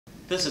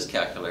This is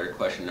calculator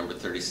question number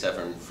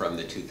 37 from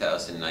the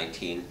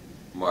 2019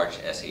 March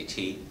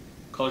SAT.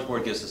 College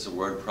Board gives us a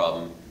word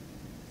problem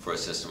for a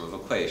system of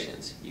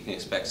equations. You can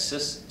expect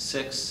six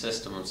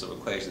systems of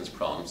equations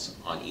problems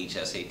on each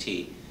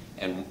SAT,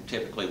 and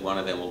typically one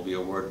of them will be a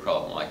word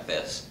problem like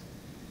this.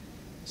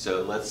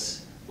 So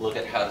let's look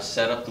at how to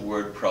set up the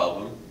word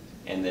problem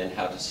and then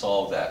how to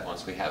solve that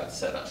once we have it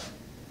set up.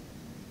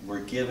 We're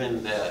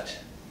given that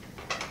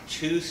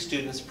 2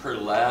 students per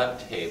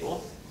lab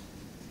table.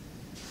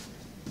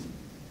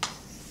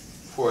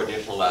 4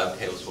 additional lab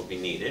tables will be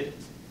needed,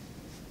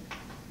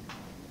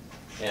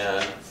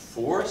 and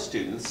 4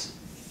 students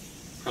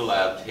per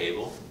lab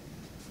table.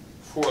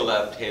 4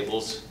 lab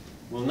tables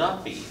will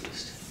not be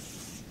used.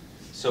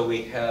 So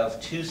we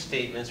have 2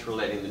 statements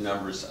relating the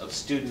numbers of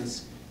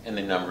students and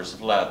the numbers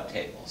of lab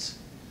tables.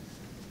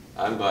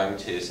 I'm going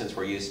to, since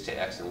we're used to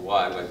x and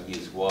y, I'm going to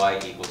use y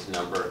equals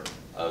number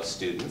of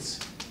students,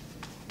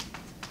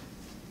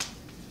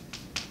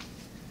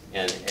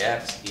 and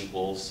x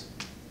equals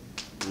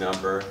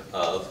number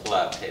of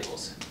lab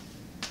tables.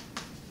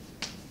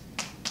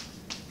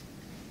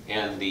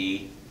 And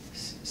the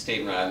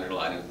statement I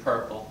underlined in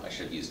purple, I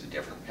should have used a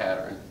different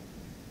pattern.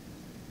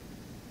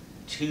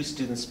 2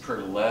 students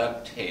per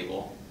lab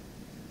table,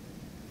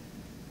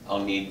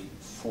 I'll need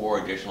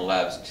 4 additional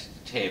lab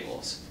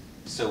tables.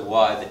 So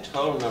y, the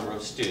total number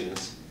of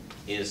students,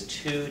 is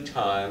 2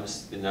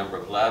 times the number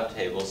of lab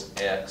tables,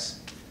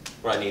 x,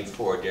 where I need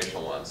 4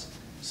 additional ones.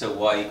 So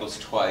y equals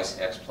twice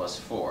x plus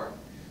 4.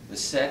 The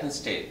second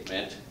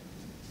statement,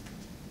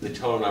 the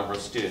total number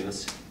of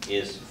students,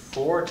 is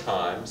 4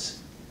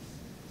 times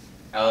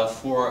out of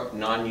 4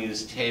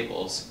 non-used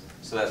tables,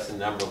 so that's the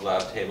number of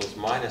lab tables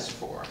minus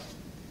 4.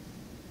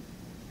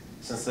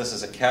 Since this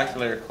is a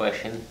calculator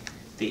question,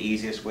 the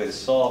easiest way to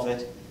solve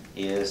it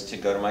is to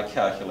go to my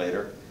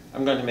calculator.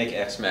 I'm going to make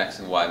x max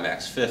and y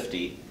max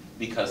 50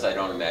 because I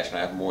don't imagine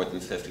I have more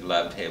than 50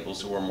 lab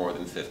tables or more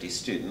than 50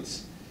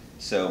 students.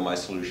 So my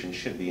solution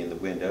should be in the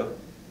window.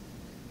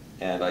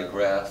 And I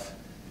graph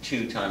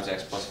 2 times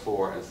x plus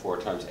 4 and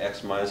 4 times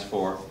x minus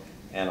 4,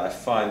 and I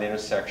find the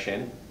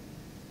intersection,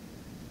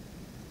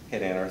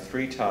 hit enter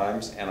 3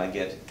 times, and I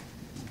get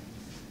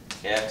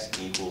x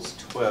equals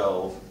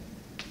 12,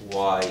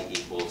 y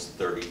equals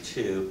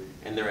 32,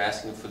 and they're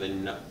asking for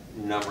the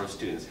number of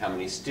students. How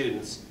many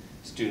students?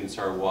 Students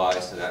are y,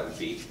 so that would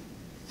be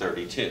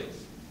 32.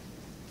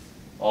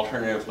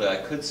 Alternatively, I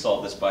could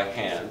solve this by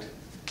hand.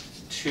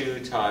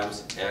 2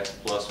 times x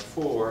plus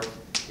 4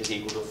 is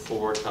equal to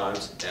 4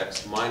 times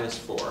x minus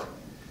 4,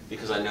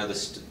 because I know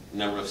the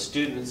number of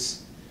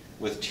students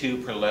with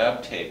 2 per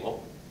lab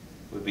table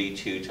would be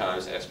 2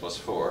 times x plus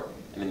 4,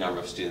 and the number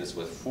of students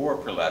with 4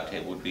 per lab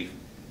table would be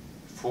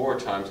 4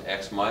 times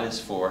x minus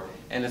 4,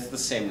 and it's the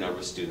same number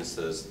of students,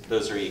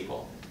 those are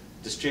equal.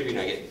 Distributing,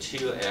 I get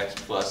 2x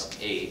plus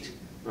 8,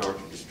 in order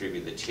to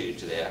distribute the 2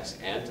 to the x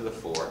and to the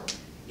 4,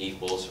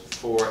 equals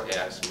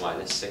 4x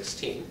minus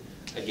 16.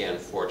 Again,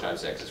 4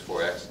 times x is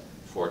 4x,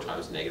 4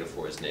 times negative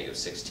 4 is negative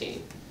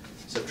 16.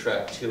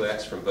 Subtract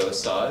 2x from both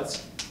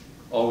sides.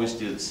 Always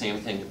do the same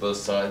thing to both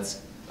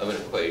sides of an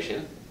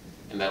equation,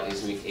 and that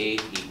leaves me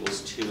 8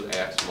 equals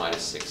 2x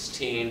minus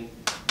 16.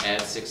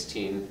 Add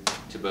 16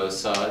 to both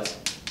sides.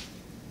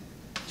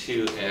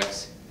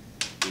 2x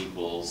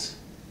equals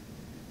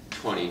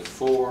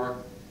 24.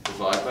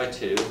 Divide by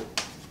 2.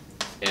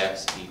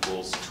 X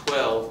equals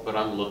 12, but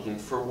I'm looking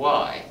for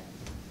y.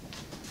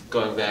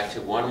 Going back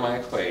to one of my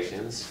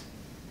equations,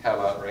 how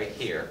about right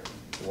here?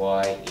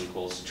 Y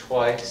equals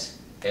twice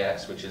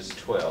x, which is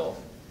 12,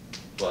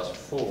 plus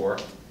 4.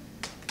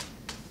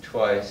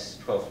 Twice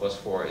 12 plus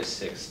 4 is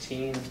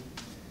 16,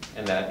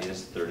 and that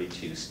is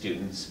 32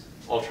 students.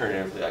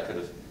 Alternatively, I could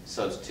have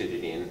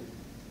substituted in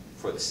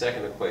for the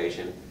second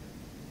equation.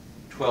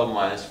 12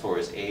 minus 4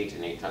 is 8,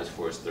 and 8 times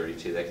 4 is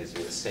 32. That gives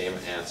me the same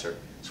answer.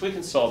 So we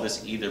can solve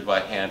this either by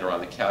hand or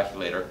on the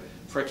calculator.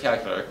 For a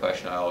calculator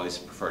question, I always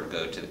prefer to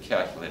go to the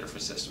calculator for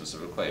systems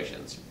of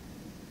equations.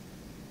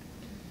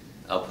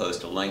 I'll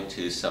post a link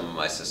to some of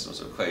my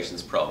systems of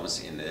equations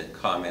problems in the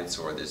comments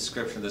or the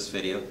description of this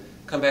video.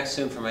 Come back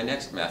soon for my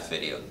next math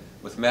video.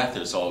 With math,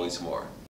 there's always more.